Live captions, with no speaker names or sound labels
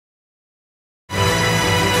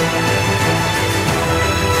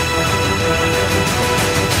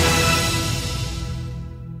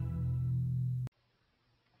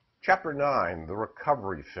Chapter 9, the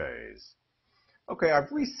recovery phase. Okay,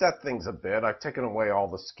 I've reset things a bit. I've taken away all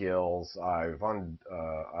the skills. I've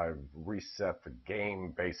reset the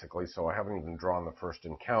game basically, so I haven't even drawn the first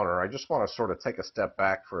encounter. I just want to sort of take a step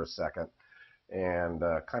back for a second and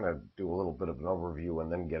kind of do a little bit of an overview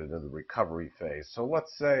and then get into the recovery phase. So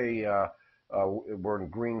let's say we're in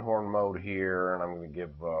greenhorn mode here, and I'm going to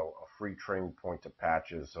give a free training point to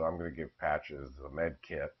Patches. So I'm going to give Patches a med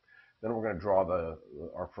kit. Then we're going to draw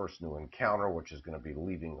our first new encounter, which is going to be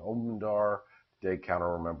leaving Omundar. Day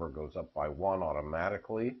counter, remember, goes up by 1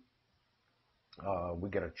 automatically. We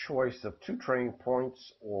get a choice of 2 training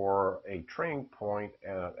points or a training point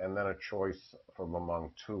and then a choice from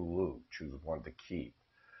among 2 loot. Choose 1 to keep.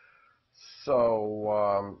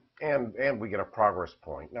 So, and we get a progress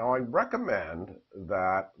point. Now, I recommend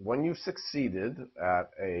that when you succeeded at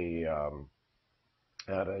an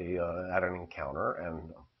encounter,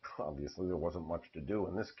 and obviously there wasn't much to do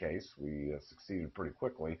in this case, we succeeded pretty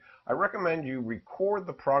quickly, I recommend you record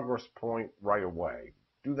the progress point right away.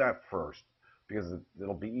 Do that first, because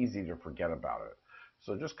it'll be easy to forget about it.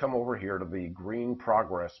 So just come over here to the green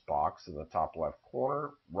progress box in the top left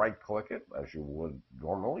corner, right click it as you would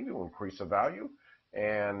normally to increase a value,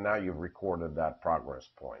 and now you've recorded that progress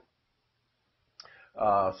point.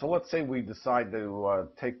 So let's say we decide to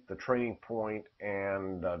take the training point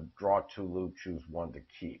and draw 2 loot, choose 1 to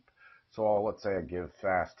keep. So let's say I give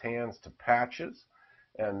fast hands to Patches,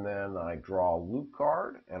 and then I draw a loot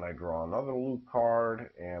card, and I draw another loot card,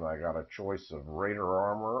 and I got a choice of Raider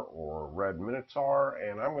Armor or Red Minotaur,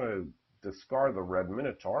 and I'm going to discard the Red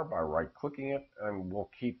Minotaur by right-clicking it, and we'll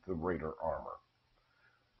keep the Raider Armor.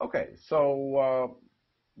 Okay, so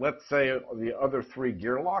let's say the other 3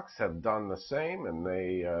 Gearlocks have done the same, and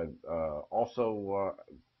they also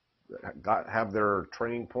have their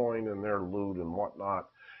training point and their loot and whatnot.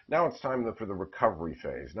 Now it's time for the recovery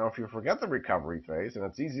phase. Now, if you forget the recovery phase, and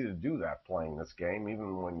it's easy to do that playing this game,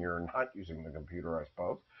 even when you're not using the computer, I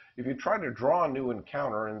suppose, if you try to draw a new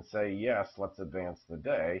encounter and say, yes, let's advance the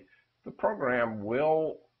day, the program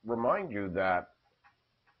will remind you that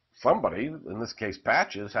somebody, in this case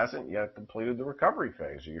Patches, hasn't yet completed the recovery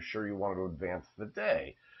phase. Are you sure you want to advance the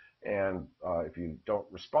day? And if you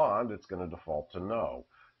don't respond, it's going to default to no.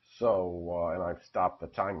 So, and I've stopped the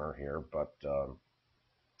timer here, but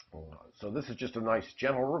so this is just a nice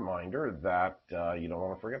gentle reminder that you don't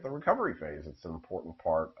want to forget the recovery phase. It's an important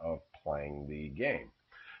part of playing the game.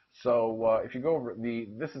 So if you go over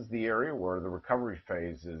this is the area where the recovery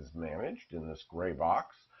phase is managed in this gray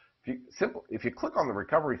box. If you click on the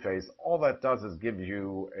recovery phase, all that does is give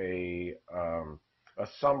you a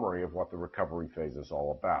summary of what the recovery phase is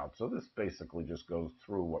all about. So this basically just goes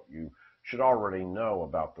through what you should already know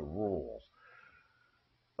about the rules.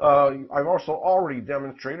 I've also already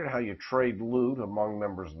demonstrated how you trade loot among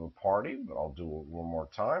members of the party, but I'll do it one more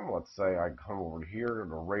time. Let's say I come over here to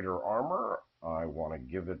the Raider Armor. I want to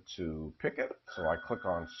give it to Pickett, so I click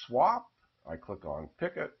on Swap. I click on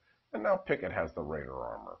Pickett, and now Pickett has the Raider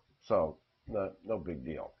Armor. So no big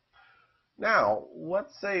deal. Now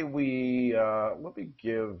let's say we let me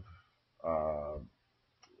give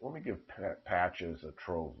Patches a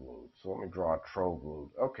Trove Loot. So let me draw a Trove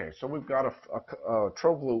Loot. Okay, so we've got a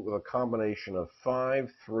Trove Loot with a combination of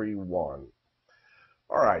 5, 3, 1.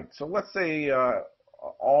 All right, so let's say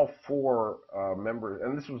all 4 members,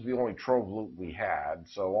 and this was the only Trove Loot we had,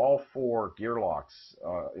 so all 4 Gearlocks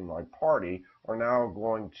in my party are now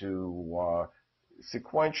going to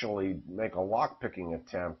sequentially make a lock-picking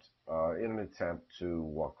attempt in an attempt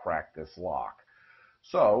to crack this lock.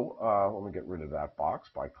 So let me get rid of that box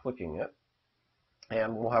by clicking it,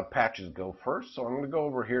 and we'll have Patches go first. So I'm going to go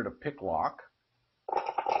over here to Pick Lock.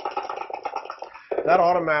 That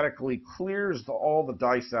automatically clears all the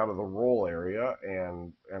dice out of the roll area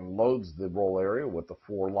and loads the roll area with the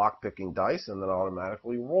 4 lock-picking dice, and then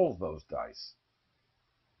automatically rolls those dice.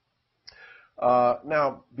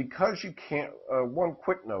 Now, because you can't, one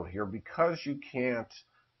quick note here, because you can't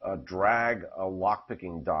drag a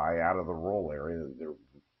lock-picking die out of the roll area, you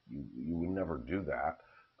would never do that.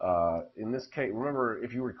 In this case, remember,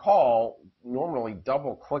 if you recall, normally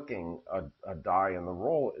double-clicking a die in the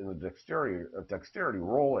dexterity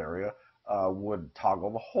roll area would toggle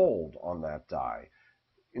the hold on that die.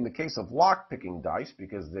 In the case of lock-picking dice,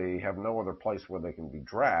 because they have no other place where they can be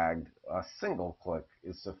dragged, a single click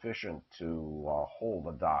is sufficient to hold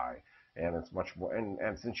a die, and it's much more.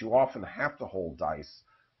 And since you often have to hold dice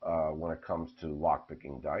when it comes to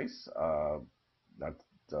lock-picking dice, that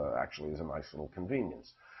actually is a nice little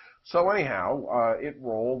convenience. So anyhow, it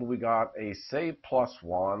rolled. We got a save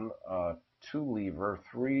 +1, 2 lever,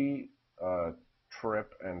 3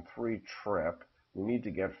 trip, and 3 trip. we need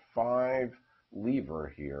to get 5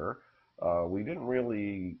 lever here. We didn't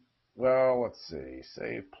really, well, let's see,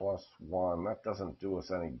 save +1, that doesn't do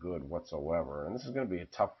us any good whatsoever. And this is going to be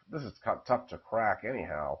this is tough to crack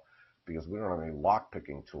anyhow, because we don't have any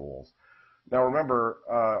lock-picking tools. Now remember,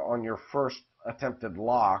 on your first attempted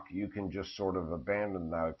lock, you can just sort of abandon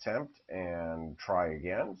that attempt and try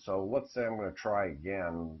again. So let's say I'm going to try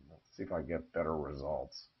again, let's see if I get better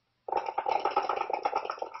results.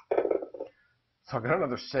 So I got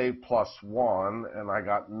another save +1, and I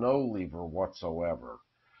got no lever whatsoever.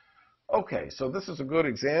 Okay, so this is a good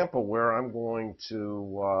example where I'm going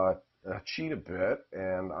to cheat a bit,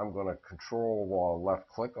 and I'm going to control left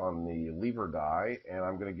click on the lever die, and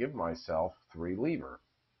I'm going to give myself 3 lever.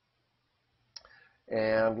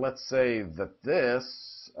 And let's say that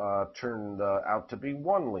this turned out to be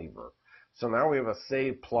 1 lever. So now we have a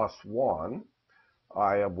save +1.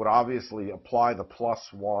 I would obviously apply the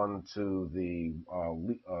 +1 to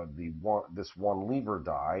this 1 lever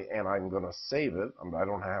die, and I'm going to save it. I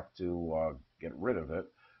don't have to get rid of it.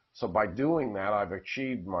 So by doing that, I've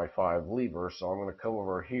achieved my 5 levers. So I'm going to come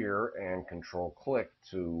over here and control click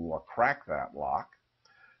to crack that lock.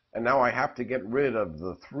 And now I have to get rid of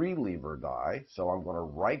the 3 lever die. So I'm going to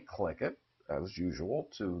right click it as usual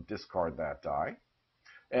to discard that die.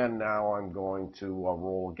 And now I'm going to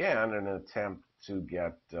roll again in an attempt to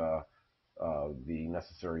get the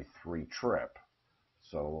necessary 3 trip.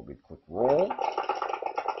 So let me click roll.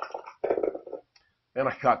 And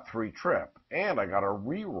I got 3 trip. And I got a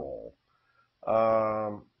re-roll.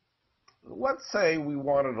 Let's say we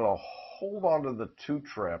wanted to hold on to the 2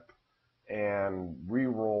 trip and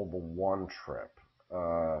re-roll the 1 trip.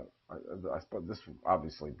 I suppose this would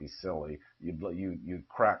obviously be silly. You'd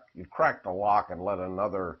crack the lock and let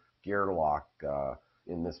another gear lock,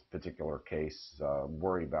 in this particular case,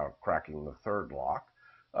 worry about cracking the 3rd lock.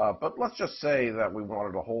 But let's just say that we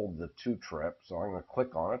wanted to hold the 2 trip, so I'm going to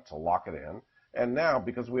click on it to lock it in. And now,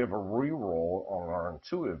 because we have a re-roll on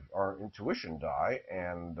our intuition die,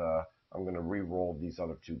 and I'm going to re-roll these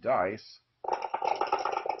other 2 dice.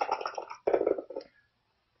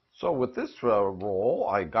 So with this roll,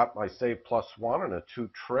 I got my save +1 and a 2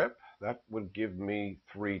 trip. That would give me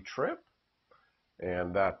 3 trip,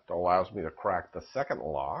 and that allows me to crack the 2nd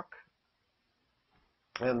lock.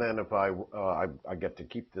 And then if I get to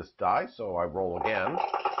keep this die, so I roll again,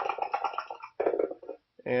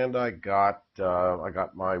 and I got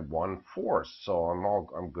my 1 force, so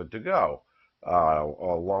I'm good to go.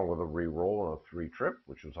 Along with a re-roll and a 3 trip,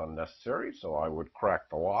 which was unnecessary, so I would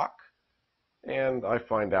crack the lock. And I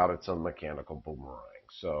find out it's a mechanical boomerang.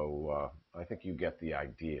 So I think you get the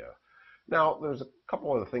idea. Now, there's a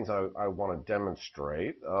couple other things I want to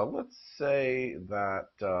demonstrate. Let's say that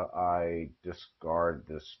I discard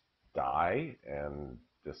this die and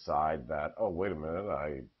decide that, oh, wait a minute,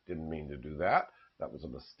 I didn't mean to do that. That was a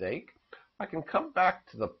mistake. I can come back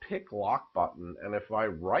to the pick lock button, and if I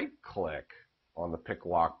right-click on the pick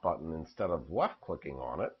lock button instead of left-clicking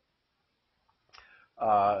on it,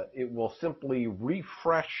 it will simply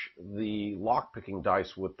refresh the lock-picking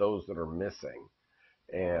dice with those that are missing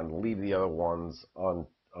and leave the other ones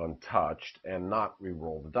untouched and not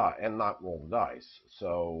roll the dice.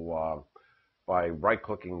 So by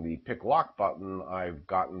right-clicking the pick lock button, I've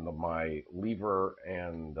gotten my lever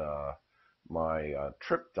and my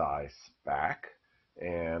trip dice back,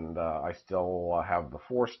 and I still have the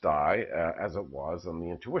force die as it was and the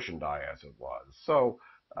intuition die as it was. So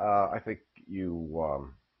I think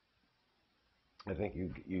you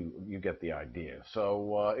get the idea.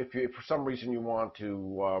 So if for some reason you want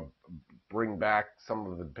to bring back some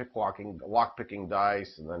of the lock picking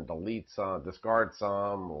dice and then delete some, discard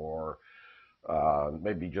some, or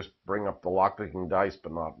maybe just bring up the lock picking dice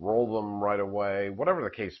but not roll them right away, whatever the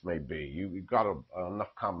case may be, you've got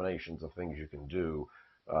enough combinations of things you can do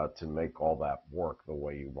to make all that work the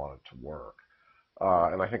way you want it to work.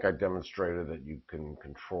 And I think I demonstrated that you can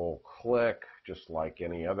control click just like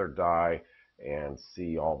any other die and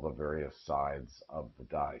see all the various sides of the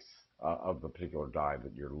dice, of the particular die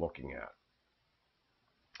that you're looking at.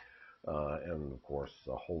 And of course,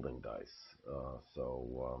 holding dice.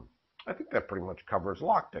 So I think that pretty much covers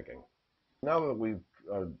lock picking. Now that we've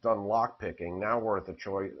done lock picking, now we're at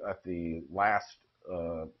the last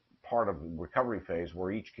part of the recovery phase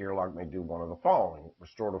where each gear lock may do one of the following: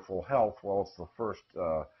 restore to full health. Well,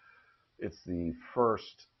 it's the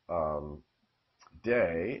first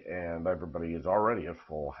day, and everybody is already at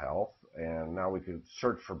full health, and now we could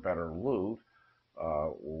search for better loot.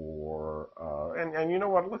 And you know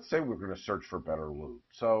what? Let's say we're going to search for better loot.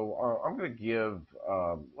 So I'm going to give,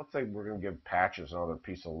 let's say we're going to give Patches another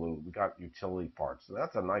piece of loot. We got utility parts. So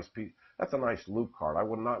that's a nice piece. That's a nice loot card. I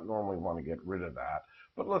would not normally want to get rid of that.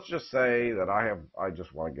 But let's just say that I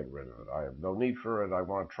just want to get rid of it. I have no need for it. I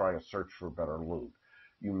want to try a search for better loot.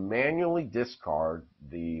 You manually discard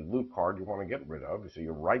the loot card you want to get rid of. So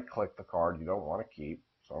you right-click the card you don't want to keep.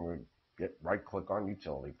 So I'm going to right-click on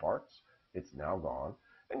utility parts. It's now gone.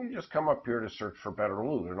 And you just come up here to search for better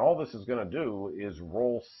loot. And all this is going to do is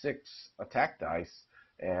roll 6 attack dice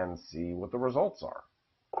and see what the results are.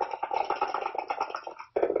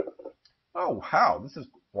 Oh, wow, this is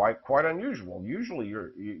quite unusual. Usually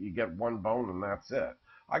you get 1 bone and that's it.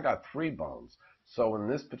 I got 3 bones. So in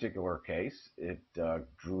this particular case, it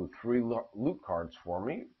drew 3 loot cards for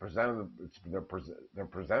me. They're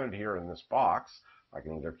presented here in this box. I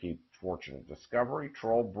can either keep Fortunate Discovery,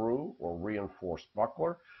 Troll Brew, or Reinforced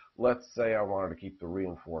Buckler. Let's say I wanted to keep the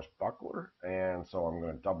Reinforced Buckler, and so I'm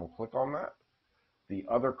going to double-click on that. The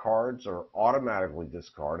other cards are automatically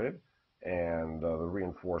discarded, and the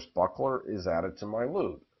Reinforced Buckler is added to my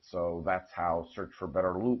loot. So that's how Search for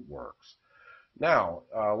Better Loot works. Now,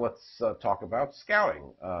 let's talk about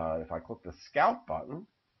scouting. If I click the Scout button,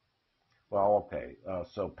 well, okay,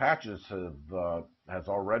 so Patches has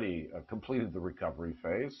already completed the recovery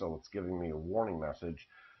phase, so it's giving me a warning message.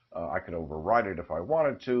 I could override it if I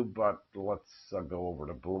wanted to, but let's go over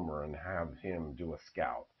to Boomer and have him do a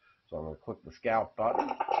scout. So I'm going to click the Scout button.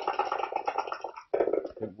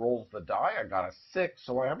 It rolls the die. I got a 6,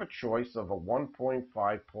 so I have a choice of a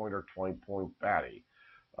 1.5 point or 20 point baddie.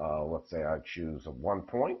 Let's say I choose a 1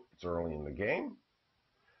 point. It's early in the game.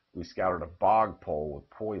 We scouted a bog pole with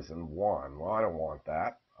poison 1. Well, I don't want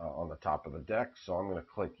that on the top of the deck, so I'm going to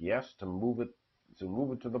click yes to move it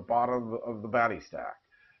to the bottom of the baddie stack.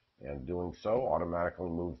 And doing so automatically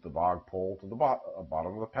moves the bog pole to the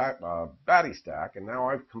bottom of the baddie stack, and now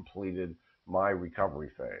I've completed my recovery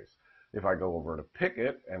phase. If I go over to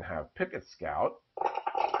Picket and have Picket scout,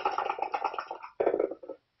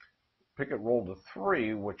 Picket rolled a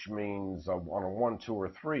 3, which means on a 1, 2, or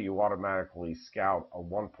 3, you automatically scout a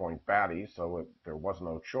 1 point baddie, so there was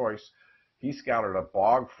no choice. He scouted a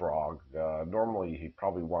Bog Frog. Normally, he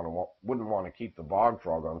probably wouldn't want to keep the Bog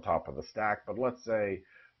Frog on top of the stack, but let's say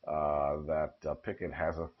that Picket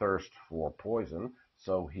has a thirst for poison,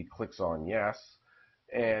 so he clicks on yes,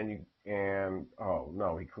 oh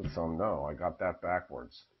no, he clicks on no. I got that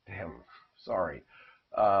backwards. Damn, sorry.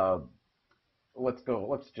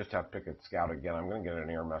 Let's just have Picket scout again. I'm going to get an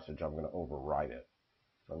error message. I'm going to override it.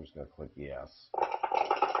 So I'm just going to click yes.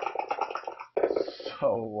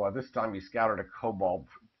 So this time he scouted a Cobalt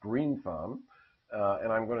Green Thumb,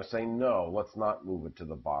 and I'm going to say no, let's not move it to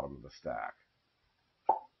the bottom of the stack.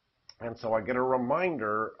 And so I get a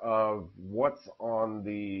reminder of what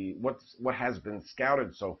has been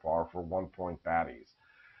scouted so far for 1 point baddies.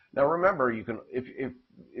 Now remember, you can if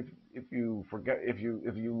you forget if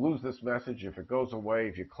you lose this message, if it goes away,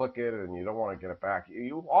 if you click it and you don't want to get it back,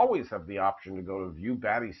 you always have the option to go to View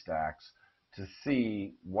Baddie Stacks to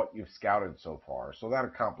see what you've scouted so far. So that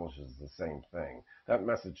accomplishes the same thing. That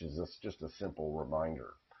message is just a simple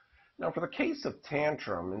reminder. Now for the case of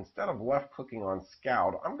Tantrum, instead of left-clicking on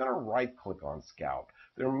Scout, I'm going to right-click on Scout.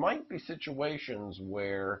 There might be situations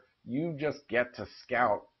where you just get to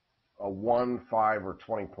scout a 1, 5, or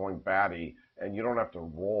 20 point baddie, and you don't have to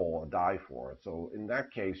roll a die for it. So in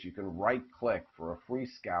that case, you can right-click for a free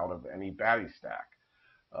scout of any baddie stack.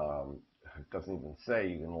 It doesn't even say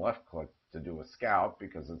you can left-click to do a scout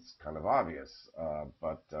because it's kind of obvious.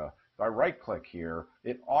 But if I right-click here,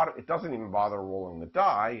 it doesn't even bother rolling the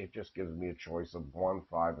die. It just gives me a choice of 1,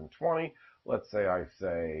 5, and 20. Let's say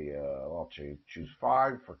I'll choose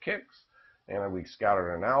 5 for kicks. And we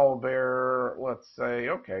scouted an owlbear. Let's say,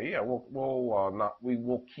 okay, yeah, we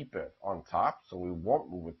will keep it on top, so we won't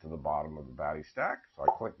move it to the bottom of the baddie stack. So I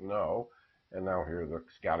click no, and now here are the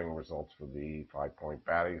scouting results for the 5 point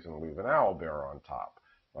baddies, and leave an owlbear on top.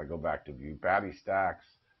 If I go back to View Baddie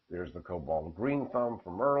Stacks, there's the Cobalt Green Thumb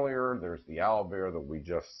from earlier. There's the owlbear that we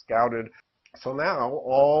just scouted. So now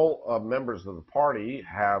all members of the party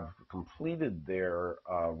have completed their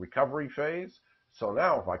recovery phase. So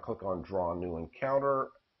now if I click on Draw New Encounter,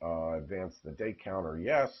 advance the day counter,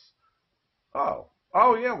 yes. Oh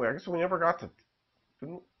yeah, I guess we never got to...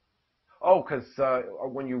 because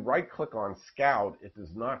when you right-click on Scout, it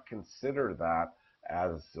does not consider that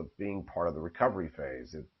as being part of the recovery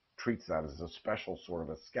phase. It treats that as a special sort of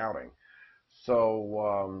a scouting.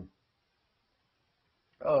 So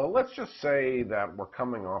let's just say that we're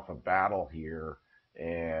coming off a battle here,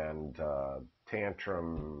 and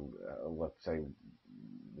Tantrum, let's say,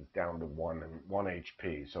 is down to 1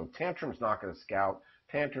 HP. So Tantrum's not going to scout.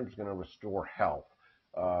 Tantrum's going to restore health.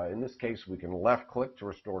 In this case, we can left-click to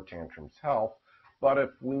restore Tantrum's health. But if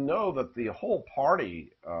we know that the whole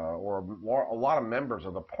party or a lot of members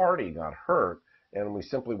of the party got hurt, and we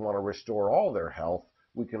simply want to restore all their health,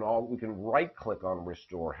 we can right-click on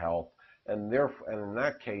Restore Health, and in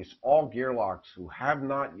that case, all Gearlocs who have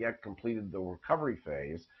not yet completed the recovery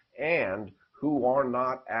phase and who are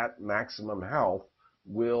not at maximum health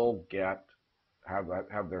will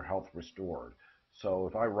have their health restored. So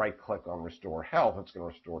if I right-click on Restore Health, it's going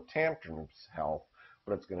to restore Tantrum's health,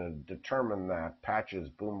 but it's going to determine that Patches,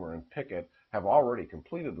 Boomer, and Picket have already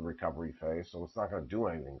completed the recovery phase, so it's not going to do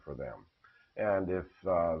anything for them. And if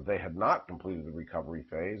they had not completed the recovery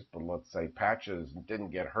phase, but let's say Patches didn't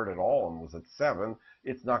get hurt at all and was at 7,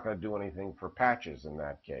 it's not going to do anything for Patches in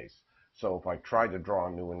that case. So if I tried to draw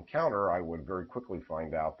a new encounter, I would very quickly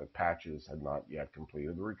find out that Patches had not yet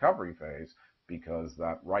completed the recovery phase because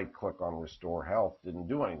that right-click on Restore Health didn't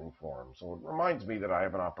do anything for him. So it reminds me that I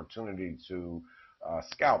have an opportunity to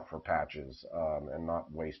scout for Patches and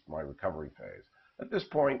not waste my recovery phase. At this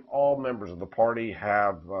point, all members of the party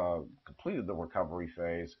have completed the recovery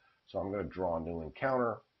phase, so I'm going to draw a new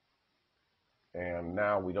encounter. And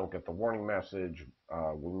now we don't get the warning message.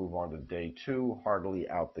 We'll move on to day 2, Heartily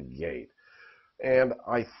Out the Gate. And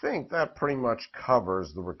I think that pretty much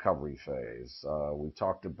covers the recovery phase. We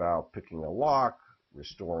talked about picking a lock,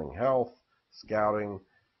 restoring health, scouting,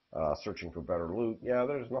 searching for better loot. Yeah,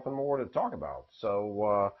 there's nothing more to talk about.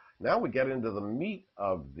 So now we get into the meat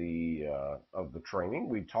of the training.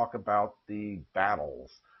 We talk about the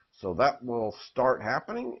battles. So that will start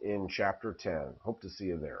happening in Chapter 10. Hope to see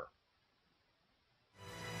you there.